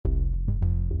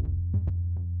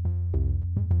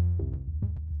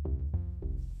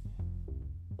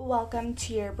Welcome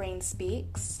to Your Brain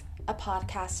Speaks, a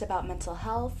podcast about mental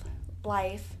health,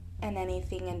 life, and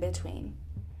anything in between.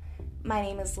 My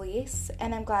name is Lise,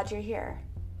 and I'm glad you're here.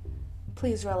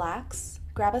 Please relax,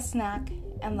 grab a snack,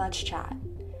 and let's chat.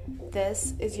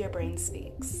 This is Your Brain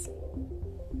Speaks.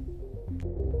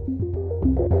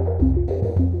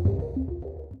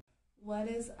 What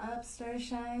is up,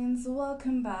 Starshines?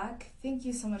 Welcome back. Thank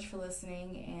you so much for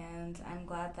listening, and I'm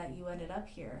glad that you ended up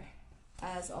here.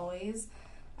 As always,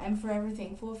 I'm forever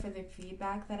thankful for the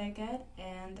feedback that I get,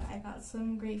 and I got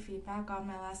some great feedback on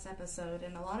my last episode,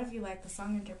 and a lot of you liked the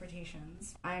song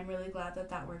interpretations. I'm really glad that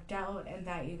that worked out and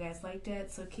that you guys liked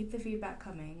it, so keep the feedback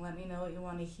coming. Let me know what you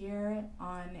want to hear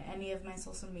on any of my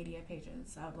social media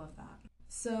pages. I would love that.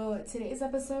 So today's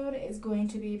episode is going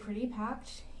to be pretty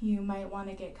packed. You might want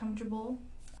to get comfortable.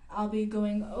 I'll be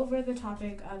going over the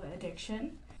topic of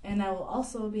addiction, and I will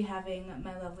also be having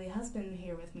my lovely husband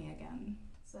here with me again.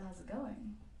 So how's it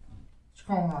going? It's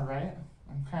going all right.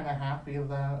 I'm kind of happy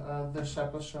that this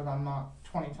episode I'm not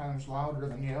 20 times louder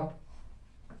than you.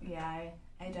 Yeah,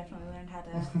 I definitely learned how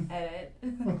to edit.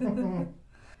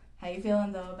 How you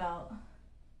feeling, though, about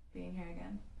being here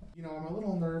again? You know, I'm a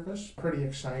little nervous, pretty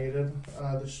excited.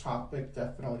 This topic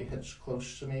definitely hits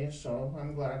close to me, so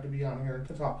I'm glad to be on here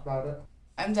to talk about it.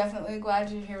 I'm definitely glad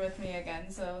you're here with me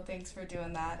again, so thanks for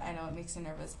doing that. I know it makes you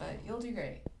nervous, but you'll do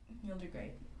great. You'll do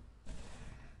great.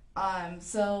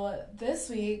 So this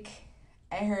week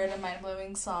I heard a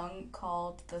mind-blowing song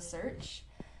called The Search,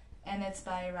 and it's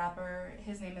by a rapper.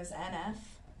 His name is NF.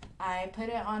 I put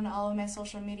it on all of my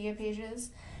social media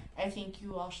pages. I think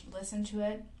you all should listen to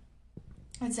it.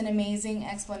 It's an amazing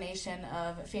explanation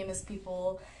of famous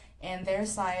people and their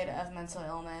side of mental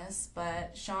illness.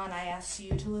 But Sean, I asked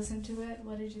you to listen to it.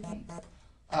 What did you think?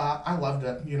 I loved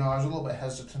it. You know, I was a little bit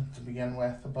hesitant to begin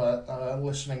with, but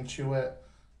listening to it,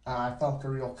 I felt a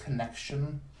real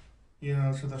connection, you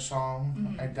know, to the song.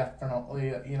 Mm-hmm. I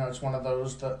definitely, you know, it's one of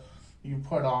those that you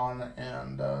put on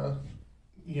and,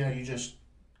 you know, you just,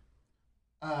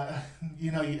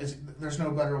 you know, there's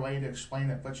no better way to explain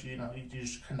it, but, you know, you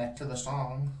just connect to the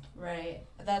song. Right.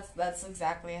 That's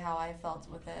exactly how I felt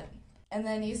with it. And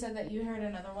then you said that you heard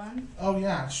another one? Oh,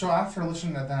 yeah. So after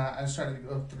listening to that, I started to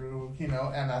go through, you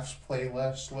know, NF's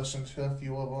playlist, listen to a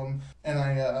few of them, and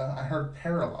I heard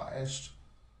Paralyzed.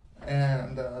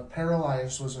 And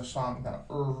Paralyzed was a song that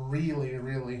really,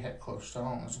 really hit close to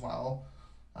home as well.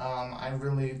 I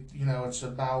really, you know, it's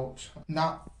about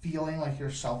not feeling like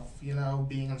yourself, you know,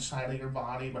 being inside of your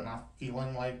body, but not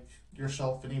feeling like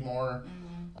yourself anymore.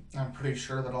 Mm-hmm. I'm pretty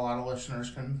sure that a lot of listeners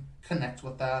can connect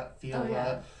with that, feel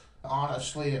that.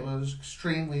 Honestly, it was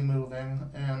extremely moving,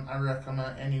 and I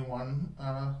recommend anyone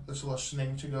that's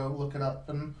listening to go look it up.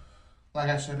 And like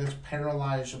I said, it's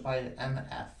Paralyzed by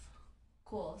NF.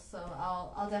 Cool. So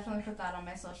I'll definitely put that on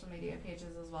my social media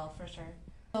pages as well, for sure.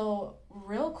 So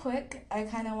real quick, I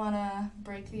kind of want to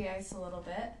break the ice a little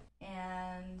bit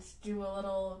and do a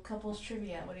little couples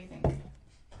trivia. What do you think?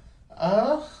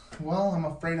 Well, I'm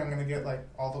afraid I'm going to get, like,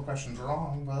 all the questions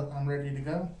wrong, but I'm ready to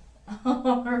go.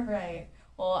 All right.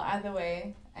 Well, either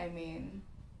way, I mean,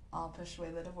 I'll push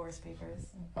away the divorce papers.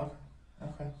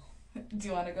 Okay. Do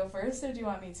you want to go first, or do you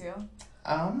want me to?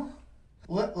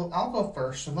 I'll go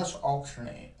first, so let's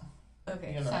alternate.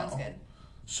 Okay, you know. Sounds good.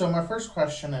 So my first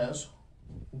question is,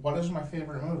 what is my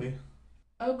favorite movie?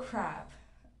 Oh, crap.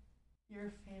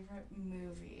 Your favorite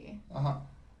movie? Uh-huh.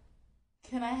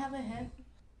 Can I have a hint?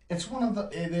 It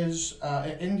is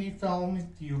an indie film.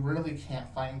 You really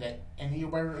can't find it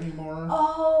anywhere anymore.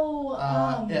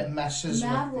 Oh, it messes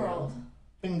Mad with World. you.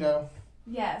 Bingo.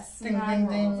 Yes, ding, Mad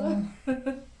ding, World.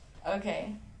 ding.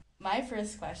 Okay, my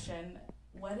first question,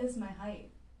 what is my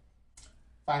height?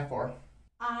 5'4".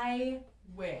 I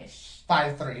wish.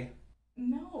 5'3".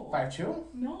 No. 5'2".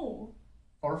 No.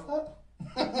 4 foot.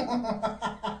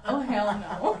 Oh, hell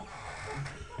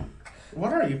no.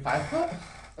 What are you, 5 foot?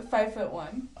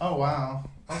 5'1". Oh, wow.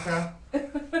 Okay.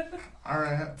 All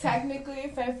right.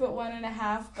 Technically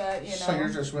 5'1.5", but you know. So you're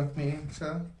just with me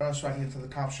so I can get to the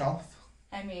top shelf?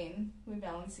 I mean, we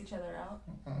balance each other out.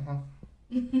 Uh-huh.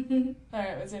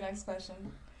 Alright, what's your next question?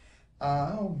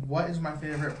 What is my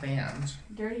favorite band?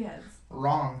 Dirty Heads.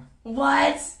 Wrong.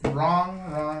 What?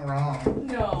 Wrong.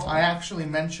 No. I actually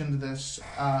mentioned this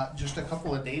just a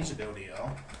couple of days ago to you.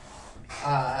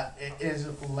 It is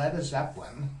Led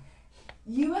Zeppelin.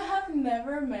 You have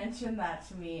never mentioned that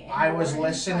to me. I was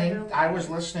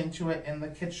listening to it in the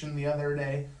kitchen the other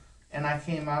day, and I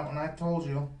came out and I told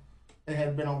you it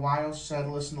had been a while since I'd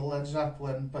listened to Led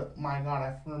Zeppelin, but my God,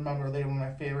 I remember they were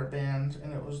my favorite band,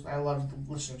 and I loved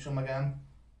listening to them again.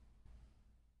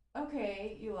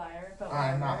 Okay, you liar, but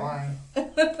I'm not whatever.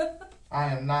 lying. I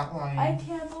am not lying. I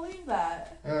can't believe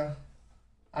that. Yeah.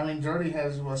 I mean, Dirty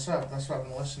has What's Up. That's what I've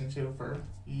been listening to for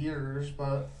years,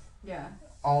 but Yeah.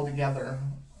 all together,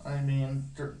 I mean,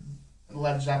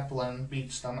 Led Zeppelin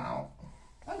beats them out.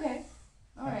 Okay.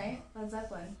 All right. Led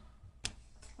Zeppelin.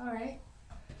 All right.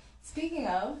 Speaking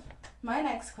of, my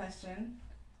next question: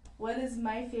 what is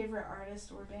my favorite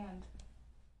artist or band?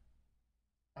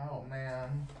 Oh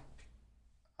man.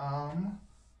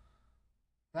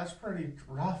 That's pretty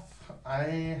rough.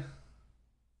 I'm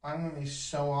gonna be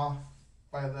so off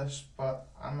by this, but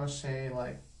I'm gonna say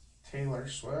like Taylor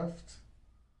Swift.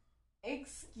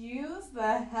 Excuse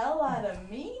the hell out of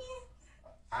me?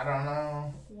 I don't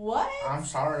know. What? I'm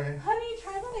sorry. Honey,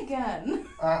 try that again.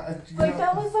 Like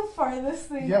that was the farthest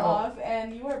thing off,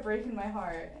 and you were breaking my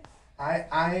heart.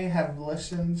 I have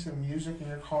listened to music in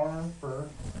your car for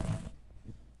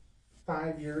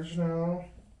 5 years now.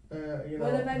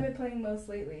 What have I been playing most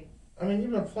lately? I mean,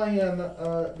 you've been playing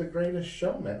The Greatest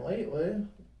Showman lately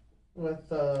with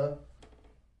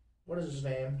what is his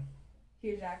name?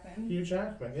 Hugh Jackman. Hugh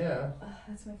Jackman, yeah.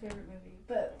 That's my favorite movie.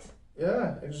 But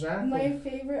yeah, exactly. my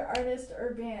favorite artist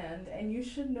or band, and you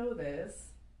should know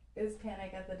this, is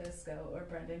Panic at the Disco or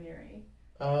Brendan Urie.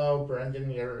 Oh,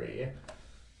 Brendan Urie.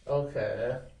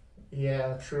 Okay.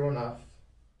 Yeah, true enough.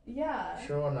 Yeah.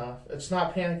 True enough. It's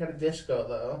not Panic at the Disco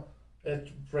though.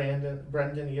 It's Brendan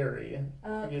Urie.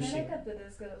 Panic at the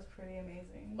Disco is pretty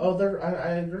amazing. Oh,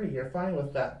 I agree. You're fine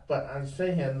with that, but I'm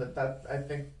saying that I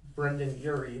think Brendan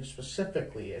Urie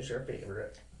specifically is your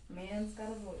favorite. Man's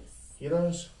got a voice. He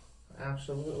does.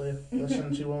 Absolutely.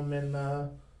 Listen to him in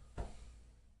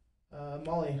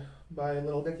Molly by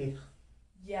Little Dicky.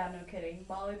 Yeah, no kidding.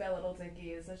 Molly by Little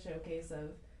Dicky is a showcase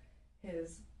of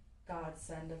his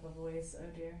godsend of a voice. Oh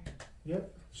dear.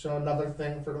 Yep. So another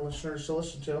thing for the listeners to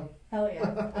listen to. Hell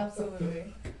yeah,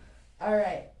 absolutely. All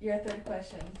right, your third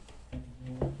question.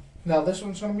 Now this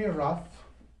one's gonna be rough.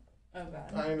 Oh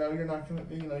god. I know you're not gonna.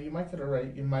 You know, you might get it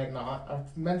right. You might not.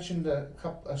 I've mentioned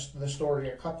the story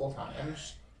a couple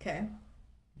times. Okay.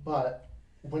 But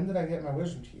when did I get my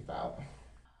wisdom teeth out?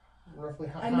 Roughly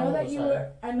how? I know that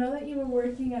you were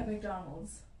working at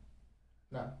McDonald's.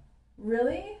 No.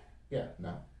 Really? Yeah,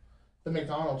 no. The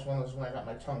McDonald's one was when I got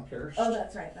my tongue pierced. Oh,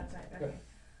 that's right. Okay.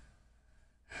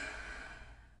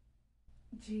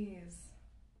 Jeez.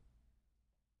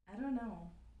 I don't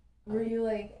know. Were you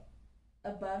like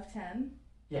above 10?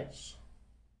 Yes.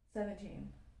 17?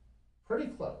 Pretty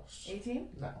close. 18?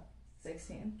 No.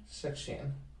 16?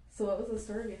 16. So what was the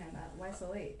story behind that? Why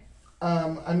so late?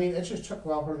 I mean, it just took a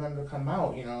while for them to come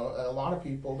out. You know, a lot of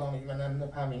people don't even end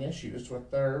up having issues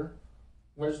with their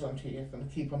wisdom teeth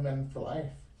and keep them in for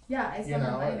life. Yeah, I still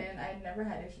have mine in. I never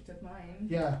had issues with mine.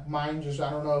 Yeah, mine just, I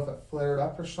don't know if it flared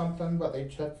up or something, but they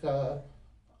took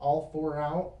all 4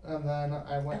 out, and then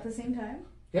I went... At the same time?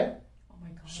 Yeah. Oh my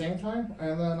god. Same time,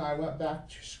 and then I went back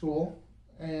to school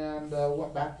and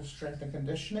went back to strength and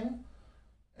conditioning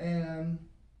and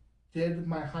did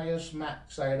my highest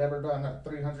max I had ever done at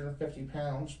 350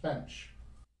 pounds bench.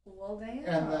 Well, damn.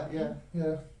 And that,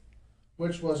 yeah.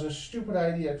 Which was a stupid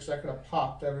idea because I could have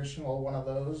popped every single one of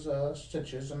those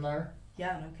stitches in there.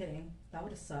 Yeah, no kidding. That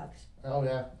would have sucked. Oh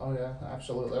yeah,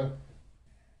 absolutely.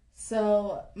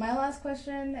 So, my last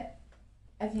question,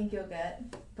 I think you'll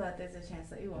get, but there's a chance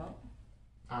that you won't.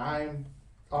 I'm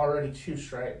already 2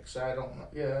 strikes. I don't know.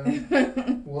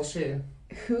 Yeah. We'll see.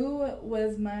 Who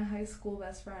was my high school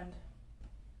best friend?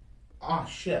 Oh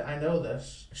shit, I know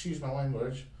this. Excuse my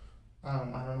language. I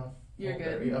don't know. You're good.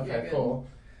 Okay, You're good. cool.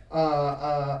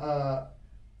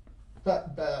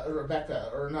 Rebecca,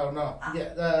 or no.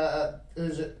 Yeah,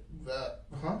 is it,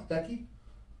 Becky?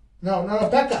 No,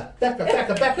 Becca.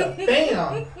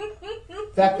 Bam!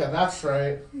 Becca, that's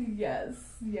right. Yes.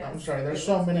 I'm sorry, there's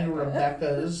so many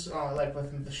Rebeccas, like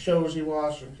with the shows you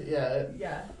watch.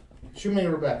 Yeah. Too many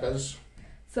Rebeccas.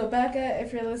 So, Becca,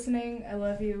 if you're listening, I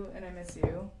love you and I miss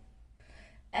you.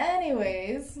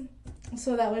 Anyways,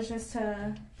 so that was just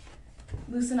to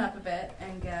loosen up a bit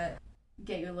and get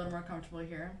you a little more comfortable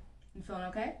here. You feeling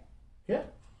okay? Yeah,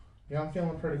 I'm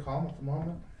feeling pretty calm at the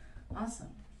moment. Awesome.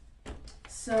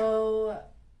 So,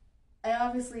 I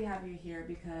obviously have you here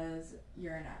because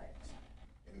you're an addict.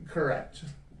 Correct.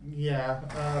 Yeah,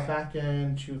 back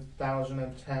in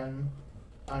 2010,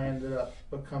 I ended up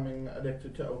becoming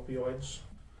addicted to opioids.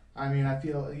 I mean, I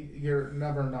feel you're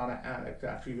never not an addict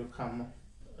after you become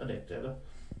addicted.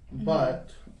 Mm-hmm.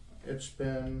 But it's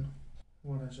been,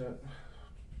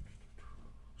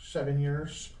 7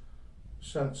 years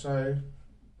since I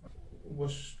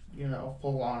was,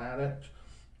 full-on addict.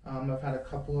 I've had a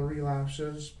couple of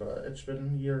relapses, but it's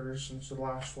been years since the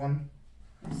last one.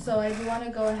 So I do want to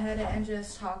go ahead and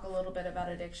just talk a little bit about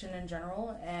addiction in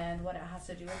general and what it has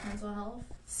to do with mental health.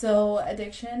 So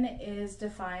addiction is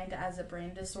defined as a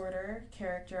brain disorder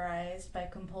characterized by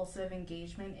compulsive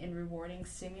engagement in rewarding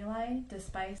stimuli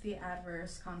despite the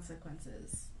adverse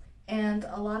consequences. And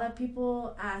a lot of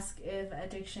people ask if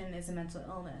addiction is a mental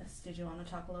illness. Did you want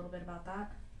to talk a little bit about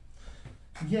that?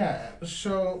 Yeah,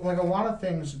 so like a lot of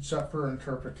things, it's up for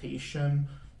interpretation.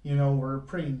 We're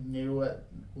pretty new at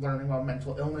learning about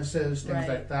mental illnesses, things Right.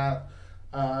 like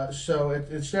that. So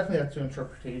it's definitely up to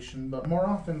interpretation, but more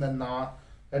often than not,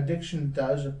 addiction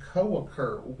does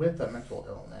co-occur with a mental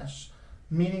illness,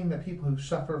 meaning that people who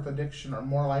suffer with addiction are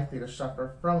more likely to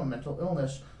suffer from a mental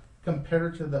illness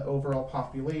compared to the overall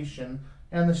population,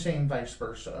 and the same vice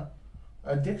versa.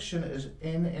 Addiction is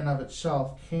in and of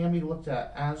itself can be looked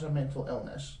at as a mental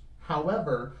illness.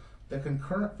 However, the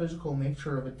concurrent physical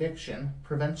nature of addiction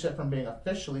prevents it from being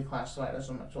officially classified as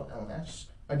a mental illness.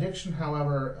 Addiction,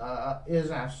 however,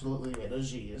 is absolutely a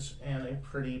disease and a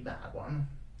pretty bad one.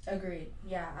 Agreed.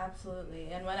 Yeah, absolutely.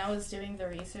 And when I was doing the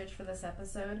research for this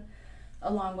episode,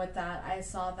 along with that, I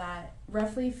saw that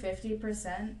roughly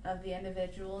 50% of the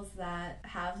individuals that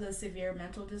have the severe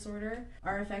mental disorder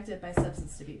are affected by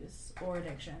substance abuse or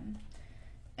addiction.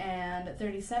 And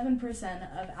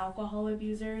 37% of alcohol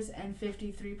abusers and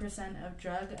 53% of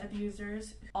drug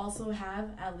abusers also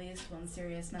have at least one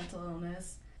serious mental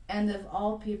illness. And of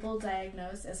all people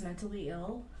diagnosed as mentally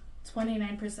ill,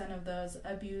 29% of those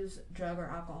abuse drug or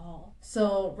alcohol.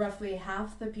 So, roughly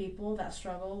half the people that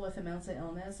struggle with a mental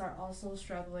illness are also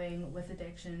struggling with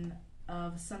addiction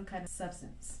of some kind of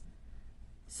substance.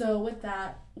 So, with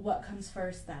that, what comes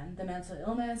first then? The mental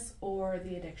illness or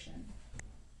the addiction?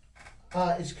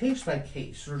 It's case by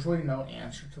case. There's really no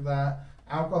answer to that.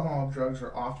 Alcohol and drugs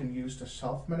are often used to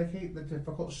self medicate the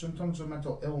difficult symptoms of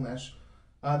mental illness.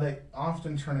 They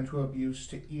often turn into abuse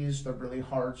to ease the really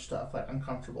hard stuff like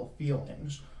uncomfortable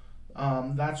feelings.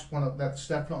 That's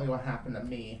definitely what happened to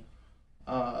me,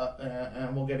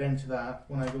 and we'll get into that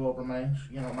when I go over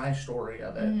my story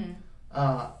of it.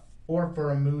 Mm-hmm. Or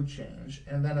for a mood change,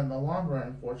 and then in the long run,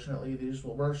 unfortunately, these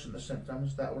will worsen the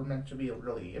symptoms that were meant to be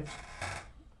relieved.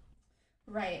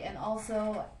 Right, and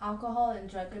also alcohol and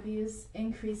drug abuse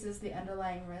increases the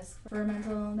underlying risk for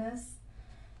mental illness.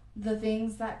 The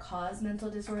things that cause mental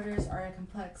disorders are a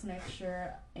complex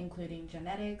mixture, including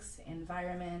genetics,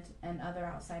 environment, and other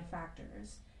outside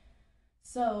factors.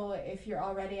 So, if you're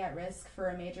already at risk for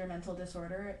a major mental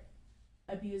disorder,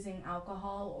 abusing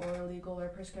alcohol or illegal or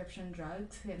prescription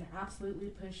drugs can absolutely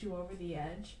push you over the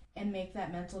edge and make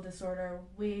that mental disorder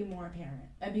way more apparent.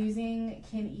 Abusing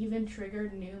can even trigger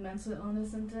new mental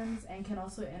illness symptoms and can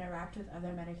also interact with other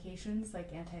medications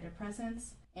like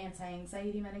antidepressants,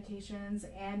 anti-anxiety medications,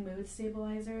 and mood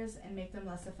stabilizers and make them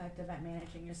less effective at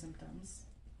managing your symptoms.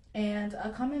 And a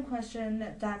common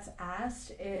question that's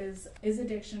asked is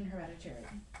addiction hereditary?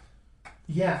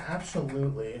 Yeah,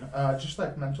 absolutely. Just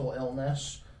like mental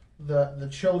illness, the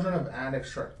children of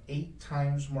addicts are 8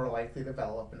 times more likely to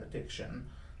develop an addiction.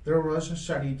 There was a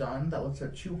study done that looked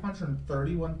at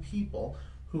 231 people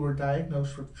who were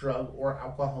diagnosed with drug or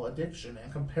alcohol addiction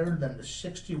and compared them to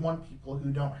 61 people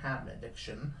who don't have an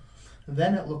addiction.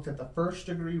 Then it looked at the first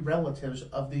degree relatives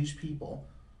of these people,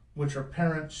 which are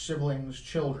parents, siblings,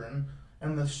 children,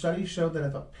 and the study showed that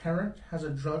if a parent has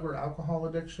a drug or alcohol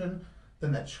addiction,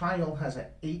 then the child has an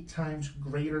 8 times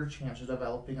greater chance of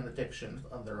developing an addiction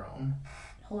of their own.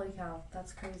 Holy cow,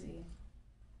 that's crazy.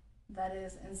 That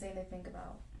is insane to think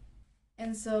about.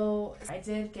 And so I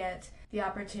did get the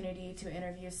opportunity to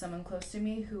interview someone close to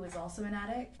me who is also an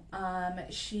addict.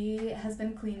 She has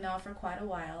been clean now for quite a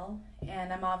while,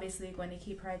 and I'm obviously going to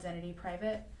keep her identity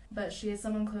private, but she is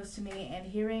someone close to me, and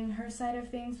hearing her side of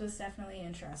things was definitely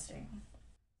interesting.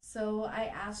 So I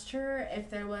asked her if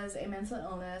there was a mental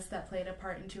illness that played a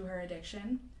part into her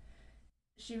addiction.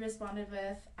 She responded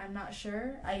with, "I'm not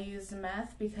sure. I used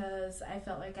meth because I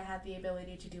felt like I had the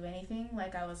ability to do anything,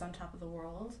 like I was on top of the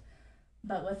world.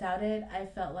 But without it, I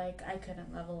felt like I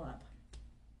couldn't level up."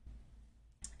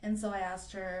 And so I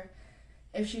asked her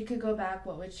if she could go back,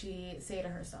 what would she say to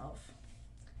herself?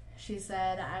 She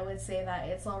said, "I would say that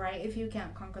it's all right if you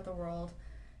can't conquer the world.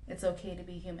 It's okay to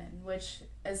be human," which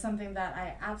is something that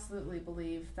I absolutely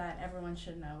believe that everyone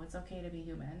should know. It's okay to be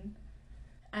human.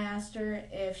 I asked her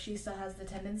if she still has the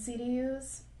tendency to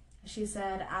use. She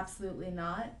said, "Absolutely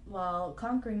not. While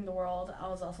conquering the world, I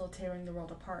was also tearing the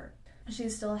world apart." She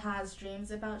still has dreams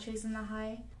about chasing the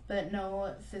high, but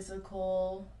no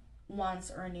physical wants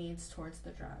or needs towards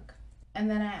the drug. And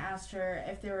then I asked her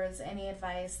if there was any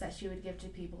advice that she would give to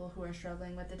people who are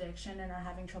struggling with addiction and are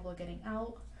having trouble getting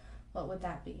out. What would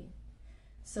that be?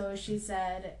 So she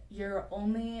said, "You're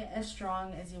only as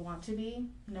strong as you want to be.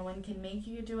 No one can make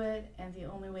you do it, and the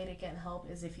only way to get help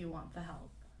is if you want the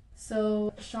help."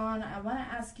 So, Sean, I want to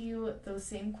ask you those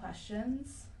same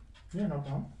questions. Yeah, no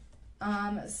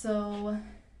problem. So,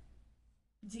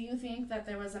 do you think that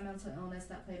there was a mental illness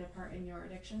that played a part in your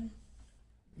addiction?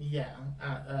 Yeah,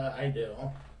 I do.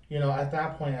 At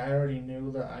that point, I already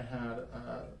knew that I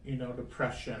had,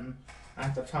 depression.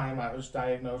 At the time, I was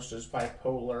diagnosed as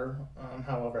bipolar.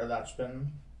 However, that's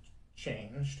been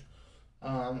changed.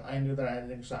 I knew that I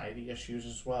had anxiety issues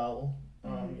as well.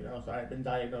 So I had been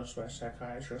diagnosed by a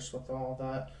psychiatrist with all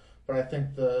that. But I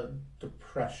think the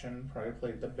depression probably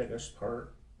played the biggest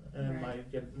part in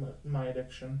my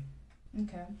addiction.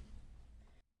 Okay.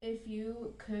 If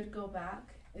you could go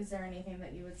back, is there anything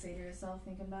that you would say to yourself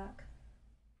thinking back?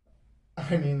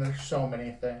 I mean, there's so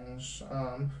many things,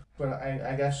 but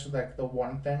I guess like the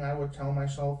one thing I would tell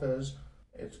myself is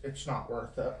it's not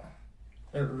worth it.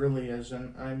 It really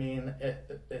isn't. I mean,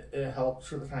 it helps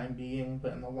for the time being,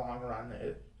 but in the long run,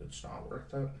 it's not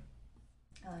worth it.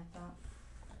 I like that.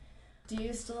 Do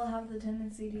you still have the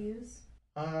tendency to use?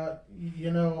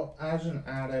 As an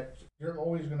addict, you're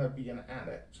always gonna be an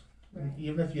addict. Right.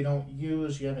 Even if you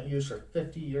haven't used for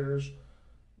 50 years,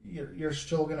 you're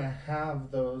still gonna have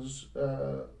those,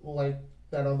 like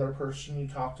that other person you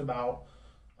talked about.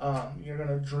 You're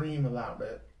gonna dream about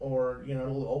it, or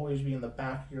it'll always be in the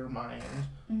back of your mind.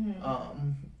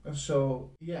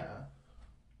 So yeah,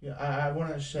 I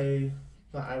wouldn't say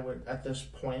that I would at this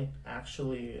point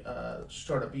actually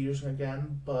start abusing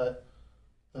again, but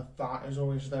the thought is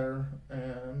always there,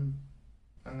 and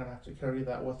I'm gonna have to carry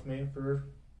that with me for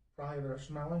probably the rest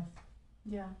of my life.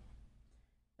 Yeah.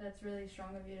 That's really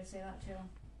strong of you to say that too.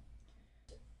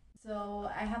 So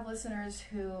I have listeners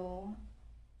who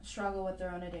struggle with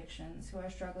their own addictions, who are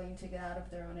struggling to get out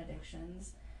of their own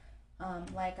addictions.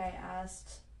 Like I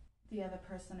asked the other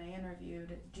person I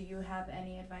interviewed, do you have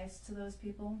any advice to those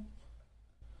people?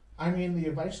 I mean, the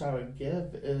advice I would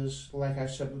give is, like I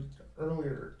said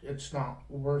earlier, it's not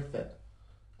worth it.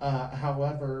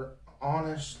 However,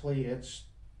 honestly, it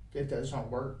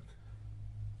doesn't work.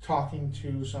 Talking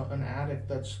to an addict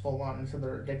that's full on into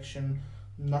their addiction,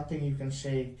 nothing you can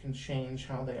say can change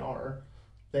how they are.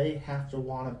 They have to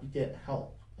want to get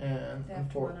help, and they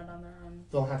have to want it on their own.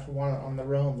 They'll have to want it on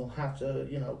their own. They'll have to,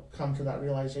 come to that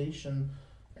realization.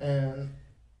 And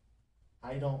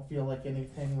I don't feel like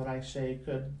anything that I say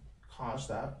could cause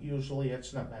that. Usually,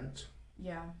 it's an event.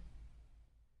 Yeah,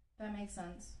 that makes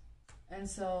sense. And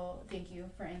so, thank you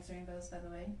for answering those, by the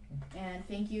way. And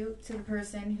thank you to the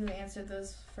person who answered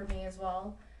those for me as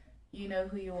well. You know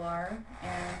who you are,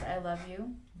 and I love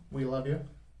you. We love you.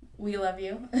 We love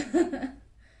you.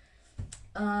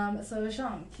 So,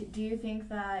 Sean, do you think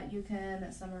that you can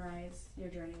summarize your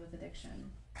journey with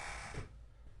addiction?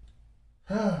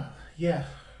 Yeah.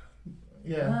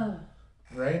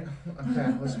 Right?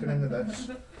 Okay, let's get into this.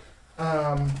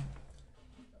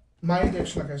 My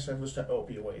addiction, like I said, was to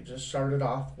opioids. It started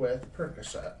off with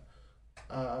Percocet.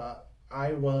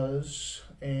 I was,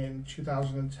 in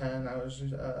 2010, I was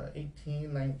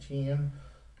 18, 19,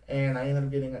 and I ended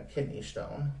up getting a kidney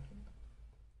stone.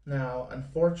 Now,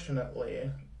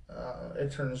 unfortunately,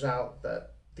 it turns out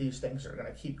that these things are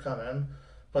going to keep coming,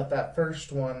 but that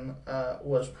first one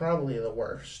was probably the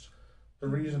worst. The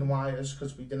reason why is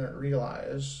because we didn't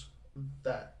realize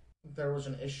that there was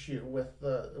an issue with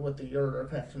the ureter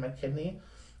connected to my kidney,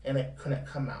 and it couldn't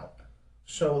come out.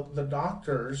 So the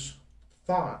doctors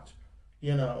thought,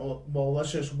 well,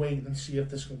 let's just wait and see if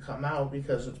this can come out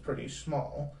because it's pretty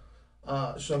small.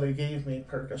 So they gave me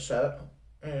Percocet,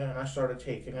 and I started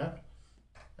taking it.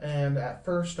 And at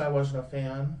first I wasn't a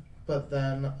fan, but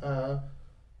then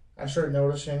I started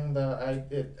noticing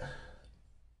that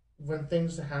when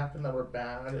things happened that were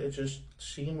bad, it just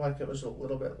seemed like it was a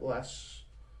little bit less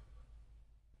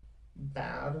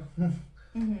bad.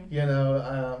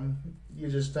 You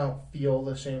just don't feel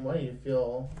the same way. You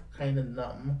feel kind of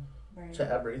numb to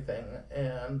everything.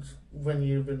 And when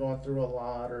you've been going through a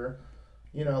lot, or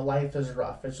life is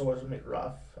rough, it's always gonna be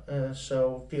rough,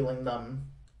 so feeling numb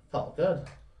felt good.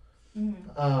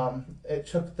 It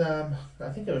took them, I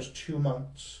think it was 2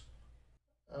 months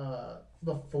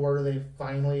before they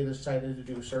finally decided to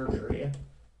do surgery.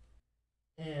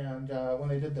 And when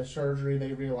they did the surgery,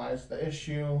 they realized the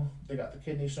issue. They got the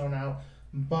kidney stone out,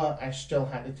 but I still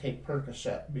had to take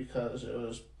Percocet because it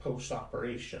was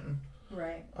post-operation.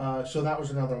 Right. So that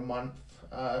was another month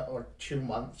or 2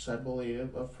 months, I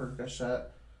believe, of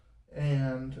Percocet.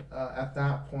 And at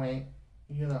that point,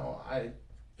 I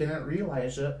didn't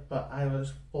realize it, but I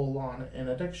was full on in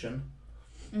addiction.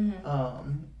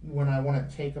 when I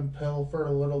wouldn't take a pill for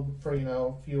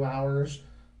a few hours,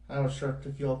 I would start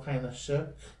to feel kind of sick,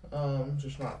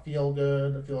 just not feel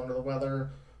good, I feel under the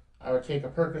weather. I would take a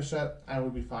Percocet, I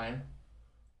would be fine.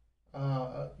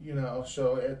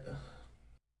 So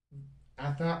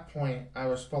at that point, I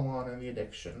was full on in the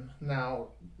addiction. Now,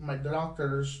 my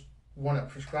doctors wouldn't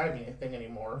prescribe me anything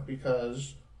anymore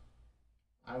because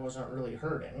I wasn't really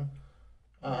hurting.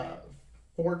 Right.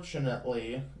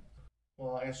 Fortunately,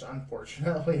 well, I guess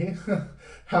unfortunately,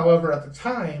 however, at the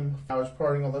time, I was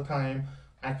partying all the time.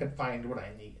 I could find what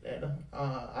I needed.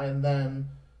 And then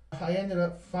I ended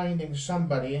up finding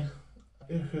somebody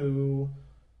who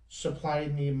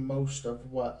supplied me most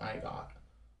of what I got.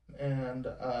 And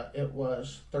it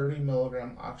was 30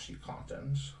 milligram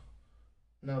Oxycontins.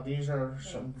 Now, these are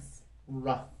some Thanks.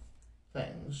 rough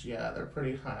things. Yeah, they're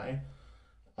pretty high.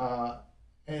 Uh,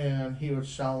 and he would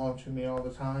sell them to me all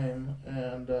the time.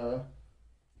 And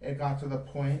it got to the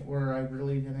point where I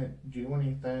really didn't do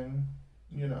anything.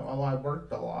 I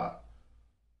worked a lot.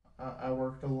 I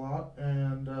worked a lot,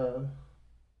 and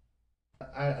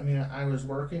I was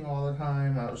working all the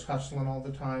time. I was hustling all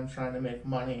the time, trying to make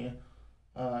money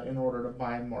in order to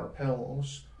buy more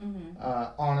pills. Mm-hmm.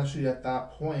 Honestly, at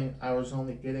that point, I was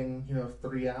only getting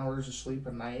 3 hours of sleep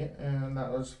a night, and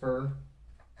that was for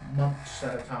months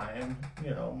at a time.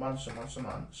 Months and months and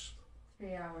months.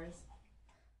 3 hours.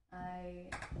 I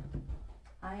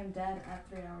am dead at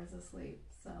 3 hours of sleep.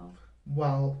 So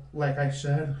Well, like I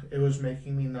said, it was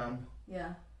making me numb.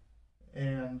 yeah.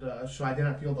 And so I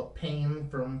didn't feel the pain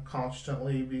from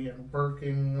constantly being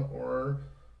working or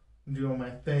doing my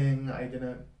thing. I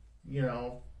didn't,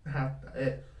 have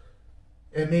it.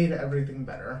 It made everything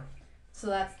better. So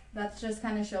that's just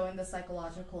kind of showing the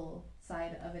psychological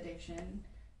side of addiction,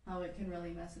 how it can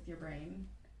really mess with your brain.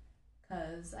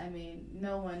 Because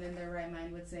no one in their right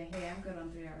mind would say, "Hey, I'm good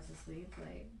on 3 hours of sleep."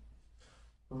 Like,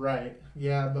 Right.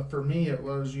 Yeah, but for me, it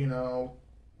was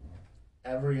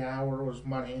every hour was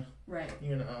money. right.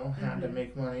 Had to Mhm.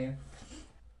 make money.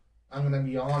 I'm gonna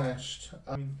be honest.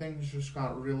 Things just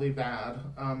got really bad.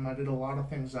 I did a lot of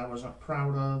things I wasn't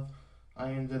proud of.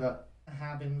 I ended up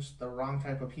having the wrong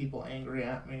type of people angry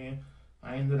at me.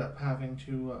 I ended up having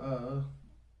to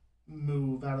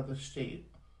move out of the state.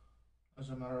 As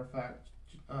a matter of fact,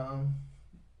 um,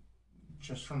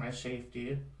 just for my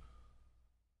safety.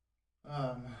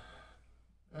 Um,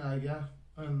 yeah.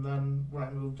 And then when I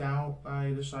moved out,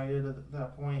 I decided at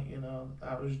that point,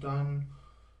 that was done.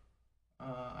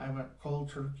 I went cold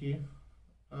turkey,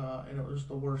 and it was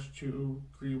the worst 2,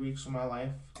 3 weeks of my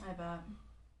life. I bet.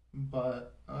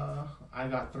 But I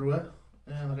got through it,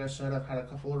 and like I said, I've had a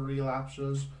couple of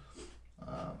relapses,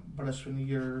 but it's been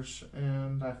years,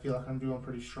 and I feel like I'm doing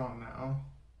pretty strong now.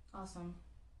 Awesome.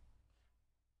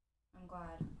 I'm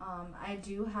glad. I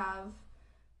do have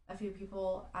a few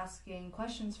people asking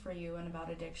questions for you and about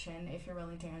addiction. If you're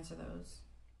willing to answer those.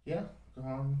 Yeah, go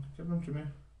on, give them to me.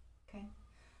 Okay.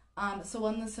 So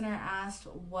one listener asked,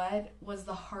 "What was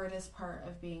the hardest part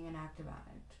of being an active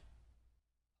addict?"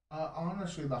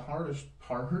 Honestly, the hardest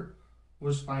part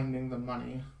was finding the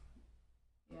money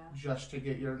Yeah. just to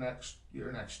get your next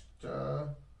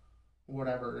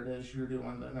whatever it is you're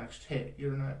doing, the next hit,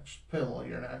 your next pill,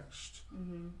 your next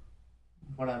Mhm.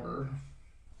 whatever.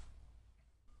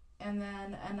 And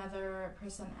then another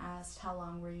person asked, "How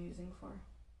long were you using for?"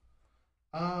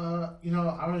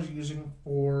 I was using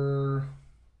for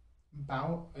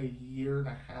about a year and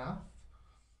a half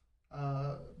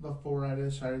before I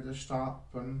decided to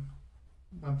stop and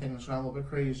when things got a little bit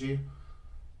crazy.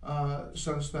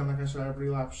 Since then, like I said, I've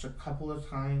relapsed a couple of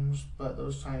times, but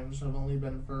those times have only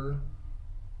been for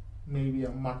maybe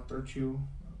a month or two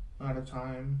at a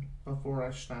time before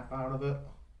I snap out of it.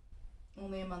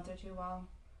 Only a month or two. Wow,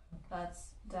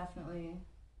 that's definitely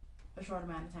a short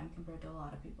amount of time compared to a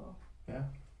lot of people. Yeah.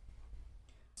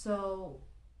 So,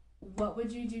 what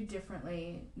would you do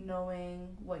differently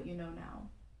knowing what you know now?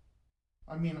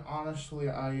 Honestly,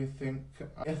 I think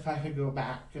if I could go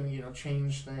back and,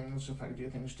 change things, if I could do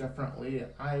things differently,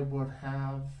 I would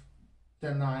have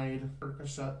denied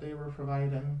Percocet they were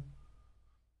providing.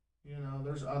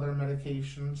 There's other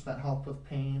medications that help with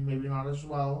pain, maybe not as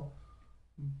well,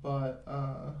 but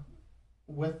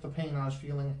with the pain I was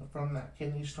feeling from that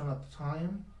kidney stone at the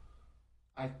time,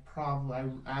 I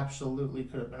absolutely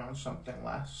could have been on something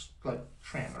less, like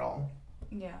Tramadol.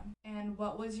 Yeah. And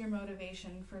what was your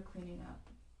motivation for cleaning up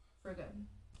for good?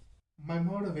 My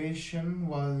motivation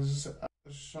was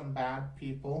some bad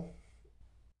people.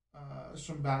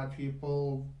 Some bad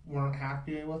people weren't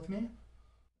happy with me,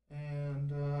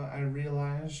 and I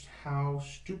realized how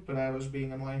stupid I was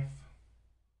being in life.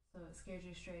 So it scared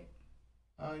you straight.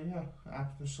 Yeah,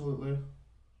 absolutely.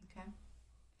 Okay.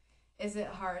 Is it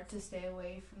hard to stay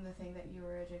away from the thing that you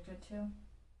were addicted to?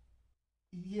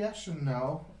 Yes and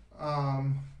no.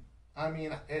 Um, I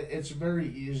mean, it's very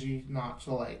easy not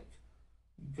to like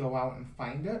go out and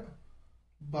find it,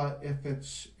 but if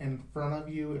it's in front of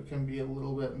you, it can be uh,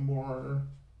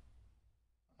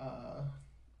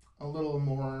 a little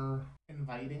more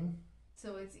inviting.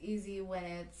 So it's easy when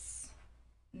it's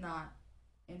not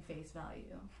in face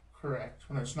value. Correct.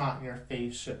 When it's not in your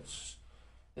face,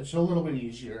 it's a little bit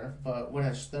easier, but when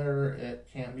it's there, it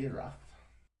can be rough.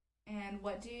 And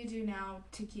what do you do now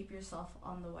to keep yourself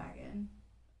on the wagon?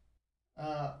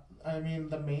 Uh, I mean,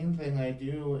 the main thing I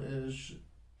do is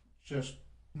just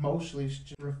mostly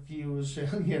just refuse.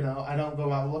 I don't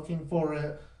go out looking for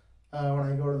it. When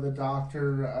I go to the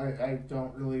doctor, I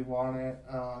don't really want it.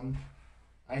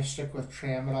 I stick with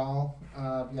Tramadol.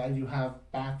 I do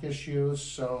have back issues,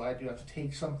 so I do have to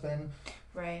take something.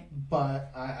 Right.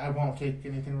 But I won't take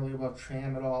anything really about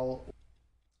Tramadol.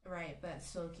 Right, but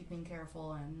still keeping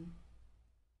careful and.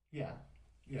 Yeah,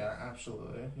 yeah,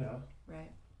 absolutely, yeah.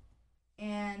 Right.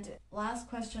 And last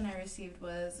question I received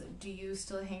was, do you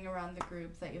still hang around the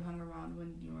group that you hung around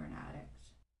when you were an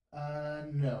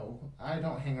addict? No, I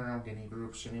don't hang around any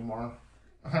groups anymore.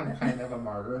 I'm kind of a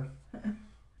martyr.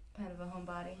 Kind of a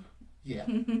homebody? Yeah.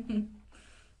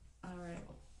 All right.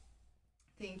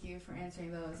 Thank you for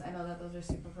answering those. I know that those are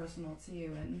super personal to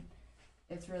you, and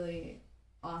it's really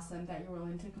awesome that you're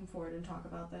willing to come forward and talk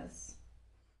about this.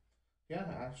 Yeah,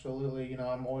 absolutely.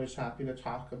 I'm always happy to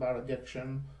talk about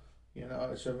addiction.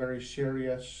 It's a very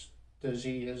serious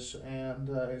disease, and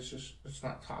it's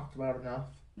not talked about enough.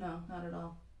 No, not at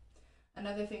all.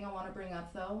 Another thing I want to bring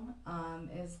up, though,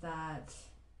 is that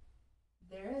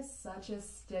there is such a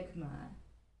stigma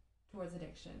towards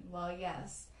addiction. Well,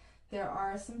 yes, there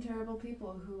are some terrible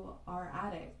people who are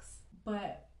addicts,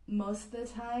 but most of the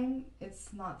time,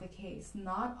 it's not the case.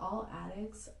 Not all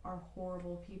addicts are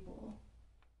horrible people.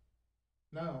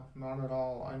 No, not at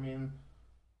all. I mean,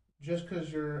 just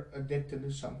because you're addicted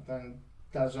to something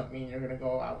doesn't mean you're going to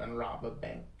go out and rob a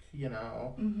bank,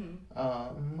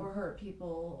 Mm-hmm. Or hurt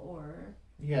people, or.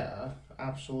 Yeah,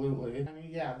 absolutely. I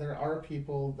mean, yeah, there are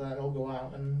people that'll go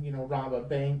out and, rob a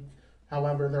bank.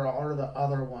 However, there are the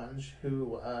other ones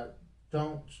who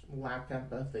don't lack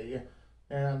empathy,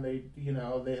 and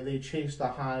they chase the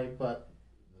high, but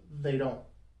they don't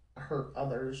hurt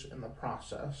others in the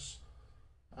process.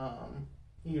 Um,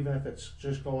 Even if it's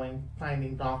just finding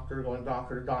going doctor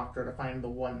to doctor to find the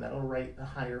one that'll write the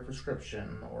higher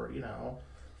prescription, or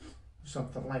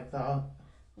something like that.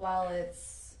 While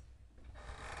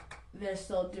they're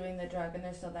still doing the drug and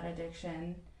there's still that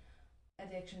addiction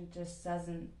just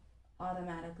doesn't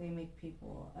automatically make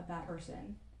people a bad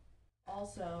person.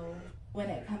 Also, when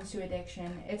it comes to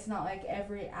addiction, it's not like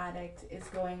every addict is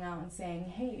going out and saying,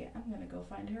 hey, I'm going to go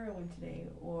find heroin today,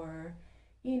 or,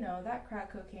 that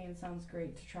crack cocaine sounds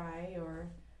great to try, or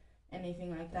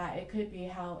anything like that. It could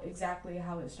be exactly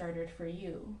how it started for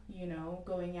you,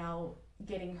 going out,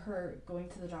 getting hurt, going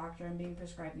to the doctor, and being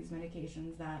prescribed these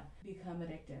medications that become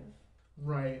addictive.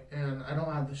 Right, and I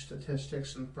don't have the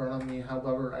statistics in front of me.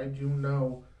 However, I do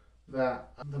know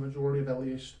that the majority of at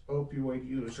least opioid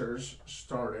users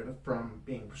started from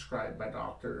being prescribed by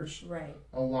doctors. Right.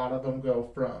 A lot of them go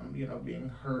from, being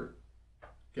hurt,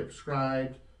 get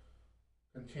prescribed,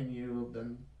 continue,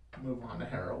 then move on to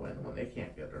heroin when they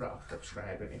can't get their doctor to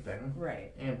prescribe anything.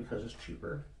 Right. And because it's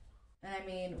cheaper. And I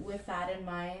mean, with that in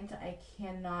mind, I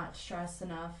cannot stress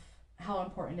enough how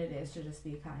important it is to just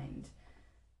be kind.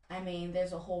 I mean,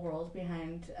 there's a whole world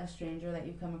behind a stranger that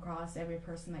you come across, every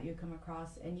person that you come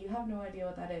across, and you have no idea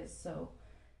what that is. So,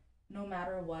 no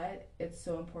matter what, it's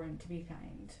so important to be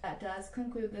kind. That does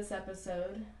conclude this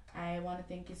episode. I want to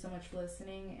thank you so much for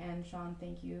listening, and Sean,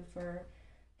 thank you for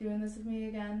doing this with me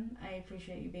again. I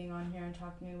appreciate you being on here and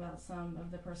talking about some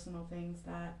of the personal things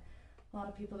that a lot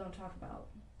of people don't talk about.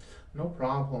 No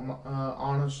problem.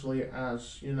 Honestly,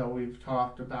 as we've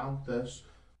talked about this,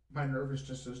 my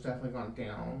nervousness has definitely gone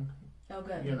down. Oh,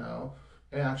 good.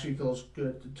 It actually feels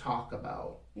good to talk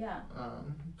about. Yeah.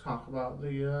 Talk about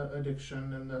the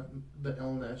addiction and the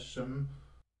illness and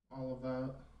all of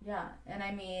that. Yeah, and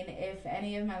I mean, if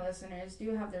any of my listeners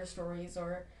do have their stories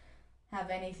or have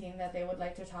anything that they would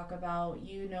like to talk about,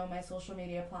 my social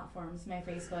media platforms. My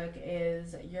Facebook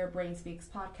is Your Brain Speaks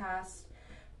Podcast.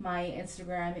 My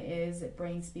Instagram is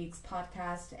Brain Speaks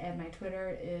Podcast, and my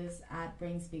Twitter is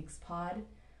 @BrainSpeaksPod.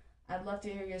 I'd love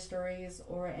to hear your stories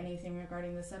or anything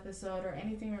regarding this episode or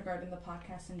anything regarding the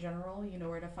podcast in general. You know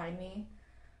where to find me.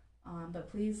 But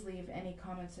please leave any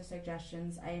comments or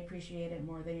suggestions. I appreciate it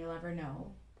more than you'll ever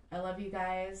know. I love you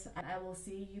guys, and I will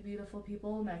see you beautiful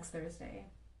people next Thursday.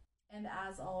 And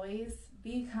as always,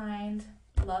 be kind,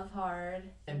 love hard,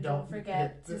 and don't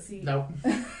forget to see... Nope.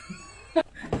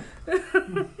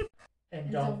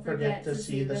 And don't forget to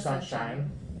see the sunshine.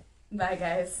 Bye,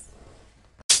 guys.